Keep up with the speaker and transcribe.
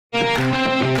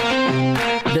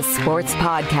The sports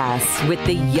podcast with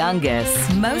the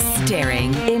youngest, most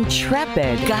daring,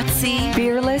 intrepid, gutsy,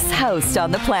 fearless host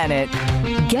on the planet.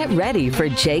 Get ready for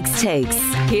Jake's Takes.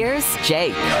 Here's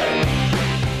Jake.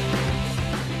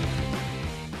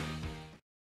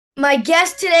 My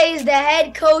guest today is the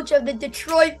head coach of the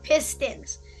Detroit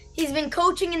Pistons. He's been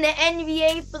coaching in the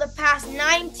NBA for the past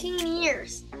 19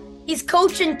 years. He's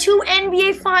coached in 2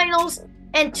 NBA Finals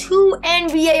and 2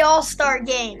 NBA All-Star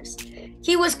games.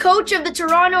 He was coach of the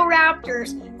Toronto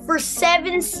Raptors for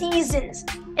 7 seasons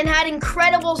and had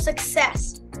incredible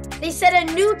success. They set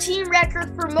a new team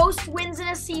record for most wins in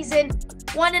a season,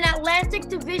 won an Atlantic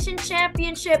Division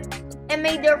championship, and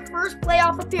made their first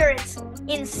playoff appearance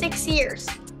in 6 years.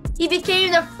 He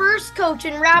became the first coach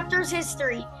in Raptors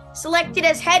history selected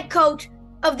as head coach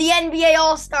of the NBA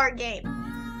All-Star Game.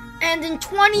 And in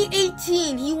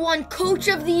 2018, he won Coach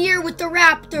of the Year with the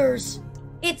Raptors.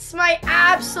 It's my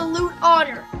absolute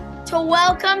honor to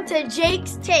welcome to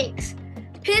Jake's Takes,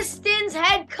 Pistons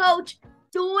head coach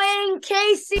Dwane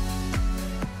Casey.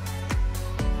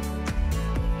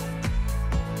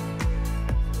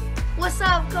 What's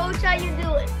up, Coach? How you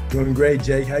doing? Doing great,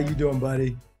 Jake. How you doing,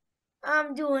 buddy?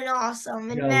 I'm doing awesome.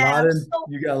 And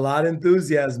you got a lot of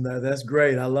enthusiasm there. That's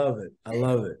great. I love it. I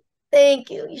love it.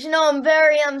 Thank you. You know,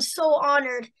 I'm so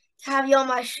honored to have you on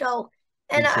my show.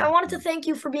 And I wanted to thank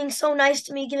you for being so nice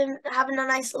to me, having a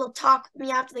nice little talk with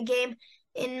me after the game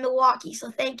in Milwaukee.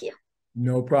 So thank you.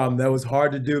 No problem. That was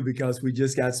hard to do because we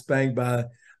just got spanked by,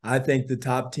 I think, the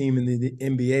top team in the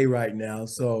NBA right now.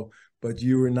 So, but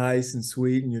you were nice and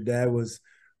sweet, and your dad was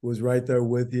right there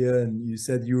with you. And you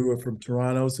said you were from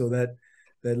Toronto, so that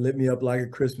lit me up like a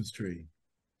Christmas tree.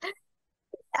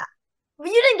 Yeah, but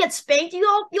you didn't get spanked. You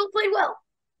all played well.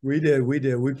 We did.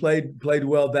 We played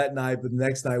well that night, but the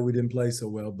next night we didn't play so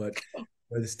well. But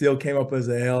it still came up as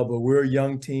a L. But we're a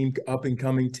young team,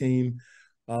 up-and-coming team.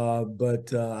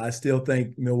 But I still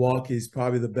think Milwaukee is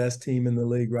probably the best team in the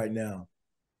league right now.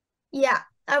 Yeah,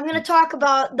 I'm going to talk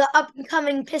about the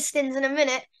up-and-coming Pistons in a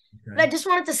minute. Okay. But I just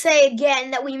wanted to say again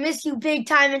that we miss you big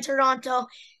time in Toronto.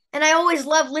 And I always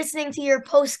love listening to your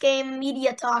post-game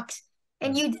media talks.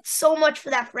 And you did so much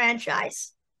for that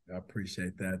franchise. I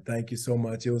appreciate that. Thank you so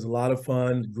much. It was a lot of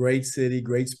fun. Great city,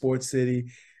 great sports city,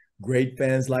 great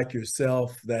fans like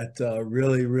yourself that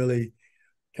really, really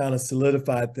kind of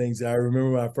solidified things. I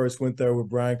remember when I first went there with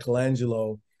Brian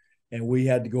Colangelo, and we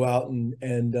had to go out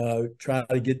and try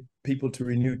to get people to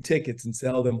renew tickets and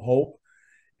sell them hope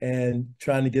and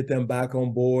trying to get them back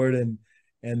on board. And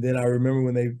then I remember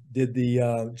when they did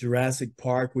the Jurassic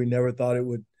Park, we never thought it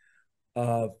would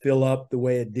fill up the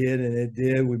way it did, and it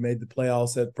did. We made the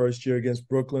playoffs that first year against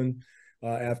Brooklyn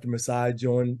after Masai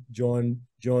joined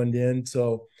in.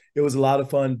 So it was a lot of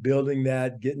fun building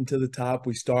that, getting to the top.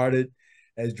 We started,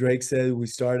 as Drake said, we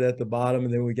started at the bottom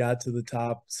and then we got to the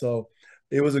top. So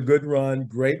it was a good run,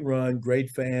 great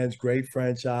fans, great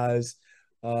franchise,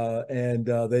 and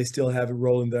they still have it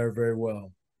rolling there very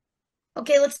well.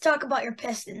 Okay, let's talk about your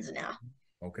Pistons now.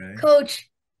 Okay. Coach,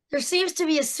 there seems to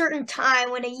be a certain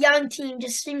time when a young team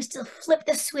just seems to flip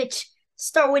the switch,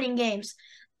 start winning games.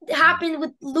 It happened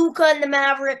with Luka and the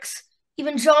Mavericks,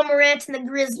 even John Morant and the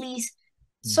Grizzlies.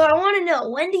 So I want to know,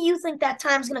 when do you think that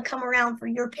time's going to come around for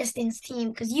your Pistons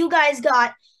team? Because you guys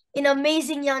got an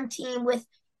amazing young team with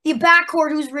the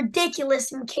backcourt who's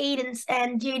ridiculous in Cadence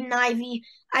and Jaden Ivey.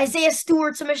 Isaiah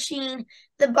Stewart's a machine.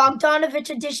 The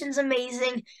Bogdanovich addition's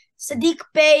amazing. Sadiq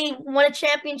Bey won a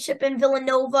championship in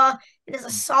Villanova and is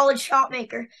a solid shot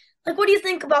maker. Like, what do you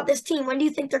think about this team? When do you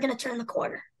think they're going to turn the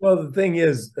corner? Well, the thing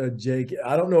is, Jake,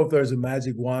 I don't know if there's a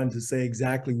magic wand to say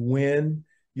exactly when.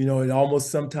 You know, it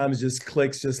almost sometimes just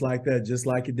clicks just like that, just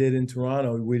like it did in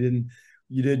Toronto.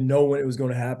 You didn't know when it was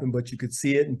going to happen, but you could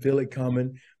see it and feel it coming.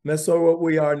 And that's sort of what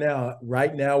we are now.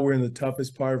 Right now, we're in the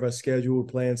toughest part of our schedule. We're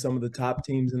playing some of the top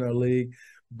teams in our league.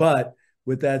 But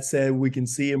with that said, we can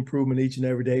see improvement each and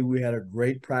every day. We had a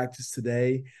great practice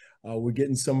today. We're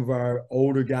getting some of our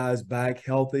older guys back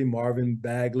healthy, Marvin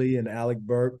Bagley and Alec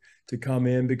Burke, to come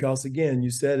in because, again,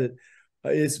 you said it,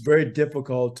 it's very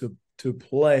difficult to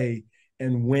play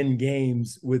and win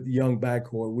games with young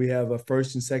backcourt. We have a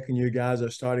first and second year guys are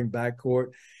starting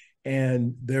backcourt,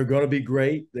 and they're going to be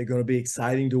great. They're going to be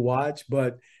exciting to watch.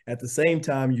 But at the same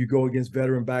time, you go against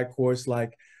veteran backcourts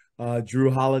like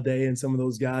Drew Holiday and some of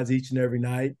those guys each and every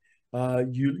night.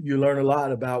 You learn a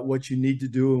lot about what you need to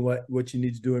do and what you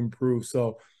need to do to improve.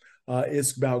 So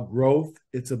it's about growth.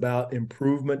 It's about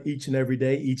improvement each and every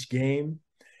day, each game.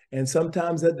 And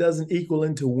sometimes that doesn't equal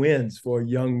into wins for a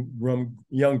young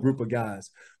group of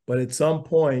guys. But at some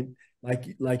point,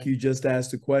 like you just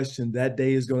asked the question, that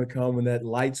day is going to come when that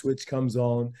light switch comes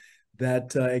on.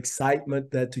 that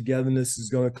excitement, that togetherness is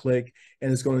going to click,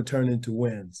 and it's going to turn into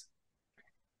wins.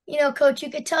 You know, Coach, you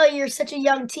could tell you're such a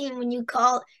young team when you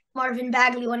call Marvin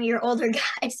Bagley one of your older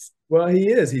guys. Well, he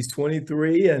is. He's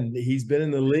 23, and he's been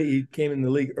in the league. He came in the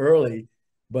league early,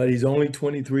 but he's only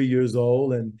 23 years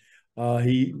old, and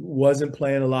he wasn't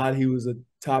playing a lot. He was a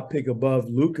top pick above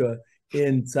Luka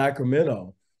in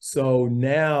Sacramento. So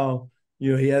now,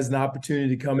 he has an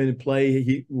opportunity to come in and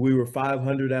play. We were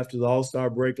 500 after the All-Star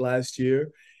break last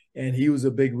year, and he was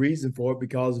a big reason for it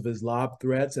because of his lob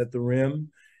threats at the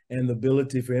rim and the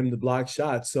ability for him to block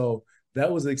shots. So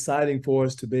that was exciting for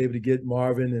us to be able to get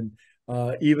Marvin.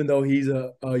 And even though he's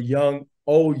a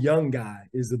young guy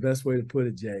is the best way to put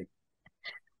it, Jake.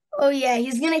 Oh yeah,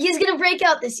 he's gonna break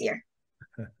out this year.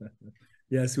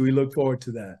 Yes, we look forward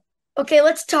to that. Okay,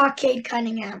 let's talk Cade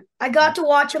Cunningham. I got to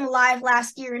watch him live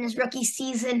last year in his rookie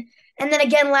season, and then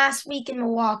again last week in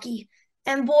Milwaukee.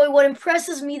 And boy, what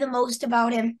impresses me the most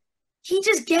about him, he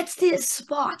just gets to his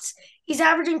spots. He's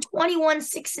averaging 21,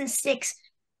 6, and 6,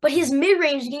 but his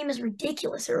mid-range game is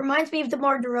ridiculous. It reminds me of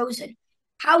DeMar DeRozan.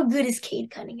 How good is Cade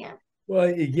Cunningham? Well,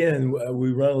 again,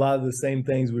 we run a lot of the same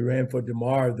things we ran for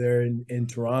DeMar there in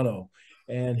Toronto,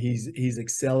 and he's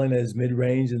excelling at his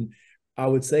mid-range. And I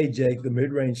would say, Jake, the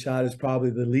mid-range shot is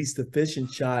probably the least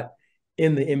efficient shot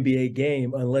in the NBA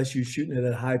game unless you're shooting it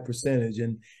at a high percentage.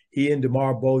 And he and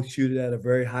DeMar both shoot it at a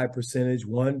very high percentage,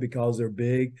 one, because they're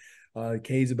big.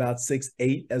 Cade's about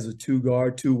 6'8" as a two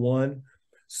guard, 2'1".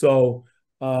 So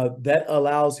that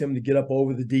allows him to get up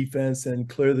over the defense and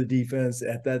clear the defense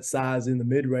at that size in the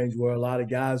mid-range where a lot of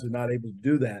guys are not able to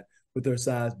do that with their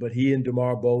size. But he and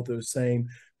DeMar both are the same.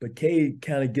 But Cade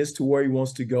kind of gets to where he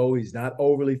wants to go. He's not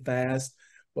overly fast.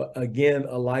 But again,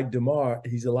 like DeMar,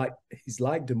 he's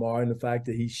like DeMar in the fact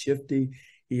that he's shifty.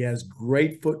 He has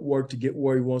great footwork to get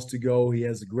where he wants to go. He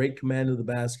has a great command of the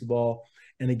basketball.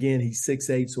 And again, he's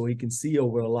 6'8", so he can see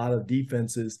over a lot of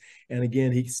defenses. And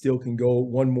again, he still can go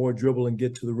one more dribble and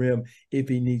get to the rim if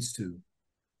he needs to.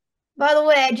 By the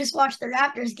way, I just watched the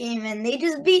Raptors game, and they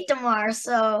just beat DeMar,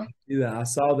 so. Yeah, I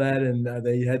saw that, and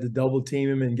they had to double team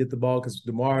him and get the ball because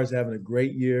DeMar is having a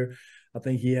great year. I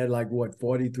think he had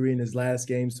 43 in his last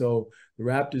game. So the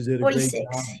Raptors did a 46. great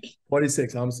job.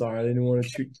 46, I'm sorry. I didn't want to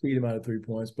cheat him out of 3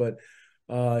 points, but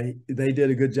they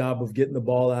did a good job of getting the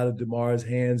ball out of DeMar's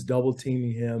hands, double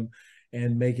teaming him,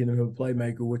 and making him a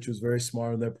playmaker, which was very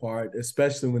smart on their part,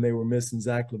 especially when they were missing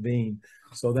Zach LaVine.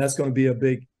 So that's going to be a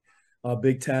big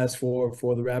task for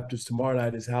the Raptors tomorrow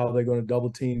night is how they're going to double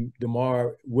team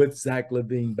DeMar with Zach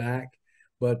LaVine back.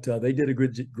 But they did a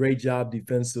great job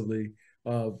defensively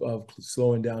of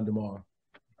slowing down DeMar.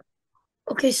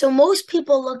 Okay, so most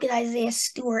people look at Isaiah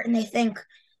Stewart and they think,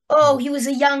 oh, he was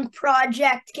a young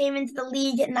project, came into the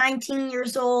league at 19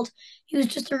 years old. He was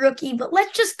just a rookie. But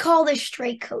let's just call this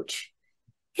straight, Coach.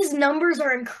 His numbers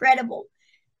are incredible.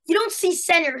 You don't see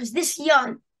centers this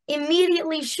young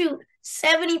immediately shoot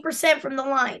 70% from the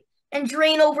line and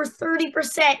drain over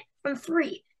 30% from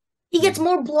three. He gets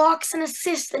more blocks and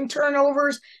assists than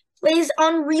turnovers, plays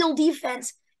unreal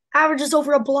defense, averages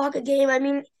over a block a game. I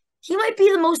mean, he might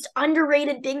be the most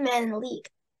underrated big man in the league.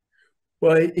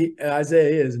 Well,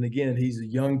 Isaiah is, and again, he's a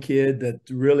young kid that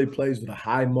really plays with a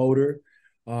high motor.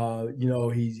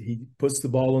 He puts the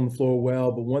ball on the floor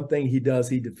well, but one thing he does,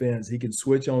 he defends. He can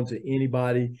switch on to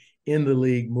anybody in the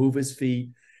league, move his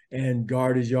feet, and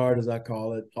guard his yard, as I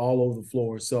call it, all over the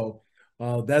floor. So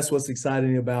that's what's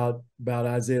exciting about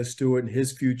Isaiah Stewart and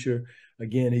his future.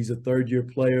 Again, he's a third-year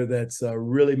player that's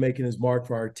really making his mark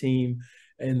for our team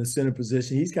in the center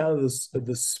position. He's kind of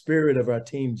the spirit of our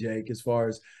team, Jake, as far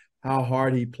as how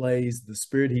hard he plays, the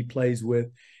spirit he plays with.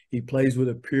 He plays with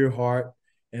a pure heart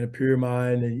and a pure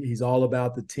mind, and he's all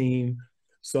about the team.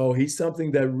 So he's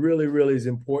something that really, really is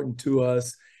important to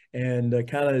us, and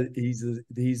he's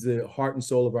the heart and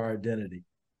soul of our identity.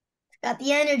 Got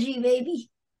the energy, baby.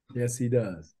 Yes, he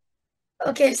does.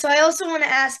 Okay, so I also want to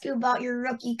ask you about your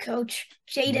rookie coach,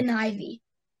 Jaden Ivey.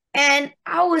 And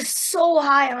I was so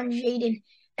high on Jaden.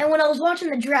 And when I was watching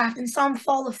the draft and saw him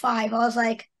fall to 5, I was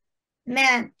like,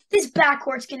 man, this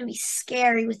backcourt's going to be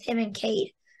scary with him and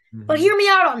Cade. Mm-hmm. But hear me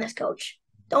out on this, Coach.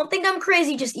 Don't think I'm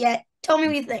crazy just yet. Tell me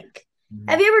what you think. Mm-hmm.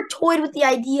 Have you ever toyed with the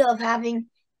idea of having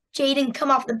Jaden come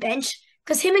off the bench?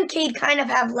 Because him and Cade kind of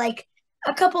have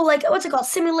a couple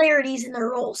similarities in their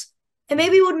roles. And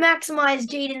maybe it would maximize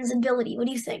Jaden's ability. What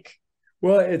do you think?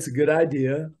 Well, it's a good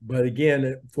idea. But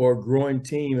again, for a growing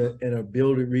team and a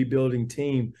rebuilding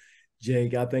team,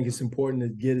 Jake, I think it's important to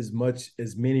get as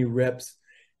many reps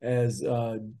as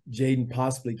Jaden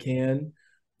possibly can.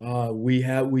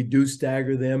 We do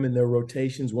stagger them in their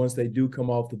rotations once they do come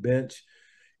off the bench.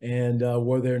 and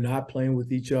where they're not playing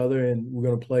with each other. And we're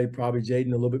going to play probably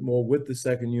Jaden a little bit more with the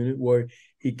second unit where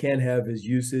he can have his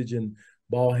usage and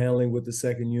ball handling with the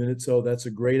second unit. So that's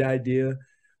a great idea.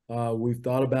 We've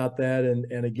thought about that.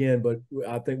 And again, but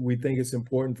we think it's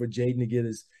important for Jaden to get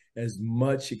as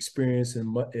much experience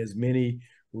and as many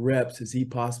reps as he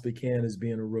possibly can as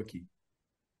being a rookie.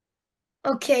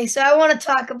 Okay, so I want to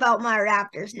talk about my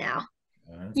Raptors now.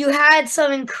 You had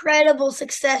some incredible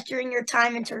success during your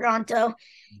time in Toronto,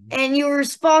 and you were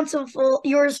responsible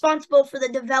for the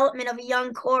development of a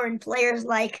young core and players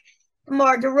like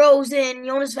DeMar DeRozan,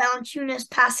 Jonas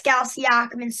Valanciunas, Pascal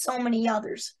Siakam, and so many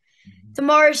others.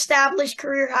 DeMar established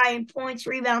career high in points,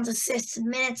 rebounds, assists, and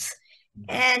minutes.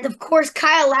 And of course,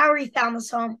 Kyle Lowry found his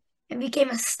home and became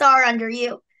a star under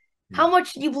you. How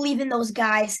much do you believe in those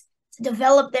guys to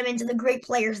develop them into the great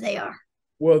players they are?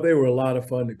 Well, they were a lot of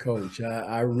fun to coach.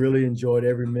 I really enjoyed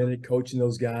every minute coaching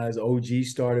those guys. OG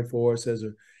started for us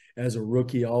as a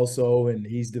rookie also, and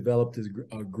he's developed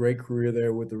a great career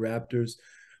there with the Raptors.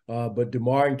 But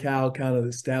DeMar and Kyle kind of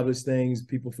established things.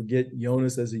 People forget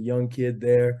Jonas as a young kid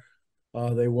there.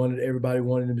 Everybody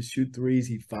wanted him to shoot threes.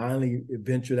 He finally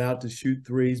ventured out to shoot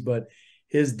threes, but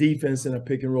his defense in a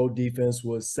pick and roll defense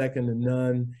was second to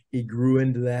none. He grew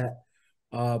into that.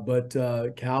 But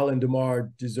Kyle and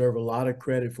DeMar deserve a lot of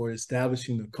credit for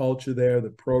establishing the culture there, the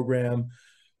program,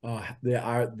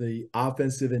 the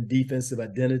offensive and defensive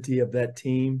identity of that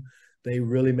team. They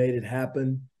really made it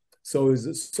happen. So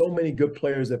there's so many good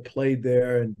players that played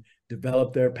there and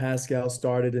developed there. Pascal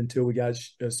started until we got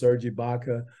Serge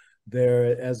Ibaka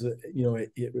there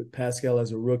Pascal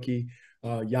as a rookie.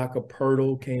 Jakob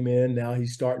Poeltl came in. Now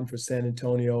he's starting for San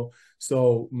Antonio.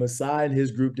 So Masai and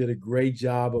his group did a great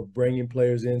job of bringing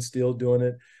players in, still doing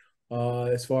it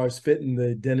as far as fitting the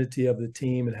identity of the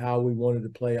team and how they wanted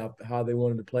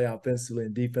to play offensively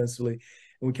and defensively.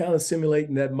 And we kind of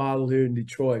simulating that model here in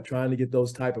Detroit, trying to get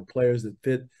those type of players that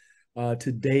fit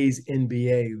today's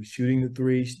NBA, shooting the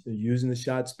three, using the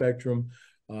shot spectrum,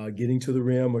 getting to the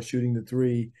rim or shooting the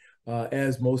three,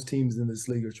 as most teams in this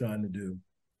league are trying to do.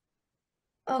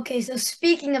 Okay, so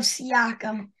speaking of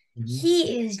Siakam,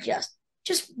 he is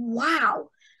just wow.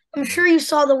 I'm sure you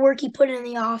saw the work he put in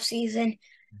the offseason,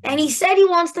 and he said he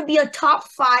wants to be a top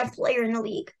 5 player in the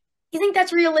league. You think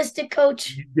that's realistic, Coach?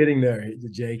 He's getting there,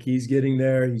 Jake. He's getting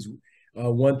there. He's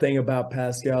one thing about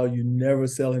Pascal, you never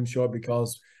sell him short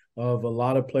because of a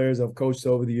lot of players I've coached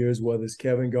over the years, whether it's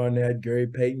Kevin Garnett, Gary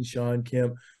Payton, Sean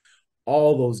Kemp.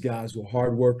 All those guys were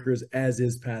hard workers, as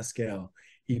is Pascal.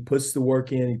 He puts the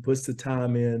work in, he puts the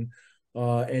time in,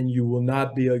 and you will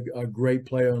not be a great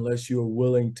player unless you are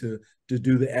willing to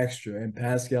do the extra. And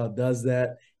Pascal does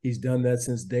that. He's done that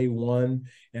since day one,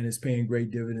 and it's paying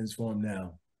great dividends for him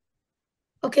now.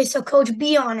 Okay, so Coach,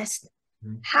 be honest.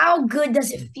 How good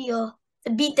does it feel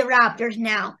to beat the Raptors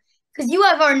now? Because you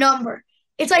have our number.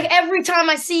 It's like every time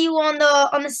I see you on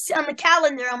the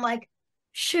calendar, I'm like,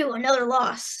 shoot, another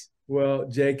loss. Well,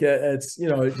 Jake, I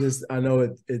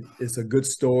know it's a good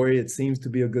story. It seems to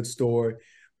be a good story,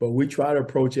 but we try to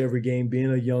approach every game,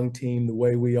 being a young team the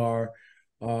way we are,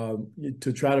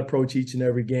 to try to approach each and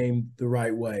every game the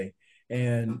right way.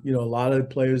 And, a lot of the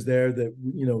players there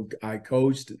that, I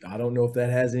coached, I don't know if that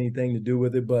has anything to do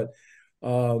with it, but,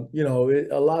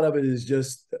 a lot of it is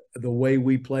just the way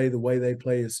we play, the way they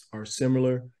play are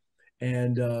similar.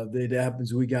 And it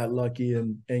happens we got lucky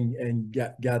and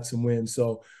got some wins.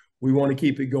 So we want to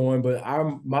keep it going. But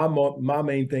my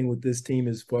main thing with this team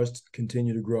is for us to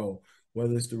continue to grow,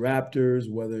 whether it's the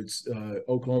Raptors, whether it's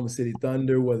Oklahoma City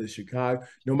Thunder, whether it's Chicago,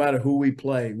 no matter who we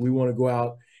play, we want to go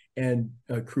out and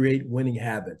create winning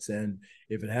habits. And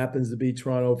if it happens to be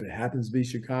Toronto, if it happens to be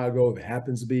Chicago, if it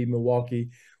happens to be Milwaukee,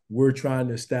 we're trying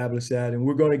to establish that, and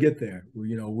we're going to get there.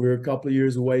 We're a couple of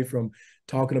years away from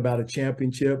talking about a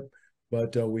championship,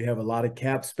 but we have a lot of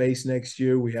cap space next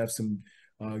year. We have some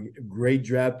great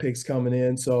draft picks coming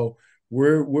in, so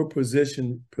we're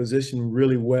positioned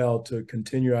really well to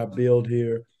continue our build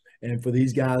here, and for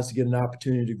these guys to get an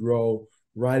opportunity to grow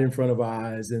right in front of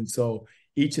our eyes. And so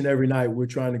each and every night we're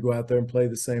trying to go out there and play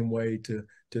the same way to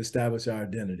establish our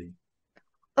identity.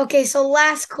 Okay, so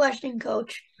last question,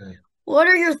 Coach. Okay. What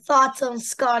are your thoughts on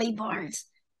Scotty Barnes?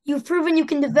 You've proven you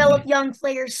can develop young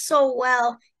players so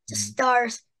well to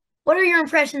stars. What are your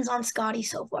impressions on Scotty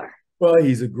so far? Well,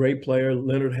 he's a great player.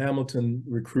 Leonard Hamilton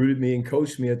recruited me and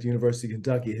coached me at the University of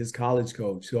Kentucky, his college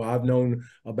coach. So I've known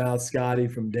about Scotty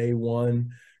from day one.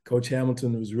 Coach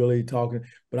Hamilton was really talking.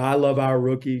 But I love our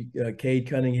rookie, Cade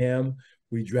Cunningham.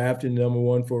 We drafted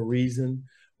 #1 for a reason.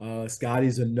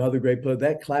 Scotty's another great player.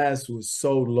 That class was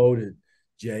so loaded,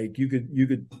 Jake. You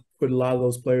could put a lot of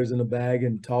those players in a bag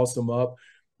and toss them up.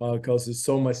 because there's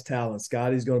so much talent.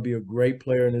 Scotty's going to be a great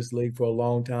player in this league for a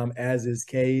long time, as is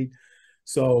Cade.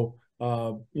 So,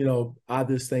 I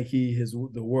just think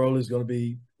the world is going to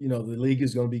be, the league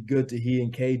is going to be good to he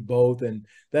and Cade both. And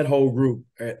that whole group,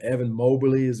 Evan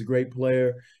Mobley is a great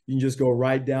player. You can just go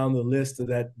right down the list of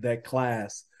that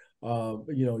class.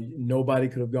 Nobody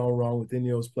could have gone wrong with any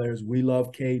of those players. We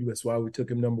love Cade. That's why we took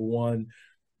him number one.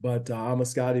 But I'm a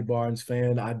Scotty Barnes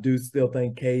fan. I do still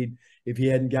think Cade, if he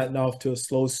hadn't gotten off to a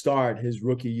slow start his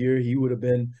rookie year, he would have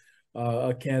been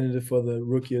a candidate for the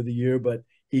Rookie of the Year. But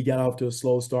he got off to a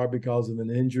slow start because of an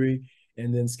injury.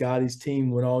 And then Scotty's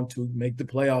team went on to make the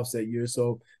playoffs that year.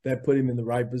 So that put him in the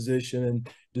right position and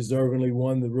deservingly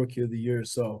won the Rookie of the Year.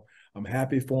 So I'm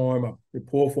happy for him. I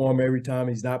pull for him every time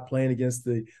he's not playing against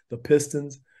the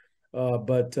Pistons.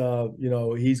 But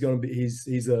he's going to be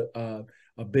he's a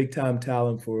big time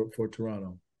talent for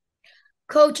Toronto.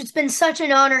 Coach, it's been such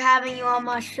an honor having you on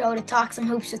my show to talk some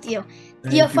hoops with you.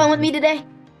 Did you have fun with me today?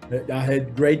 I had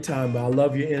a great time. I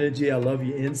love your energy. I love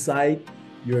your insight,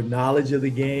 your knowledge of the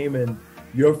game, and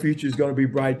your future is going to be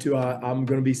bright too. I'm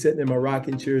going to be sitting in my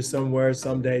rocking chair somewhere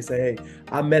someday, say, hey,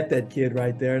 I met that kid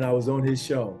right there and I was on his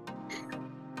show.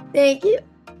 Thank you.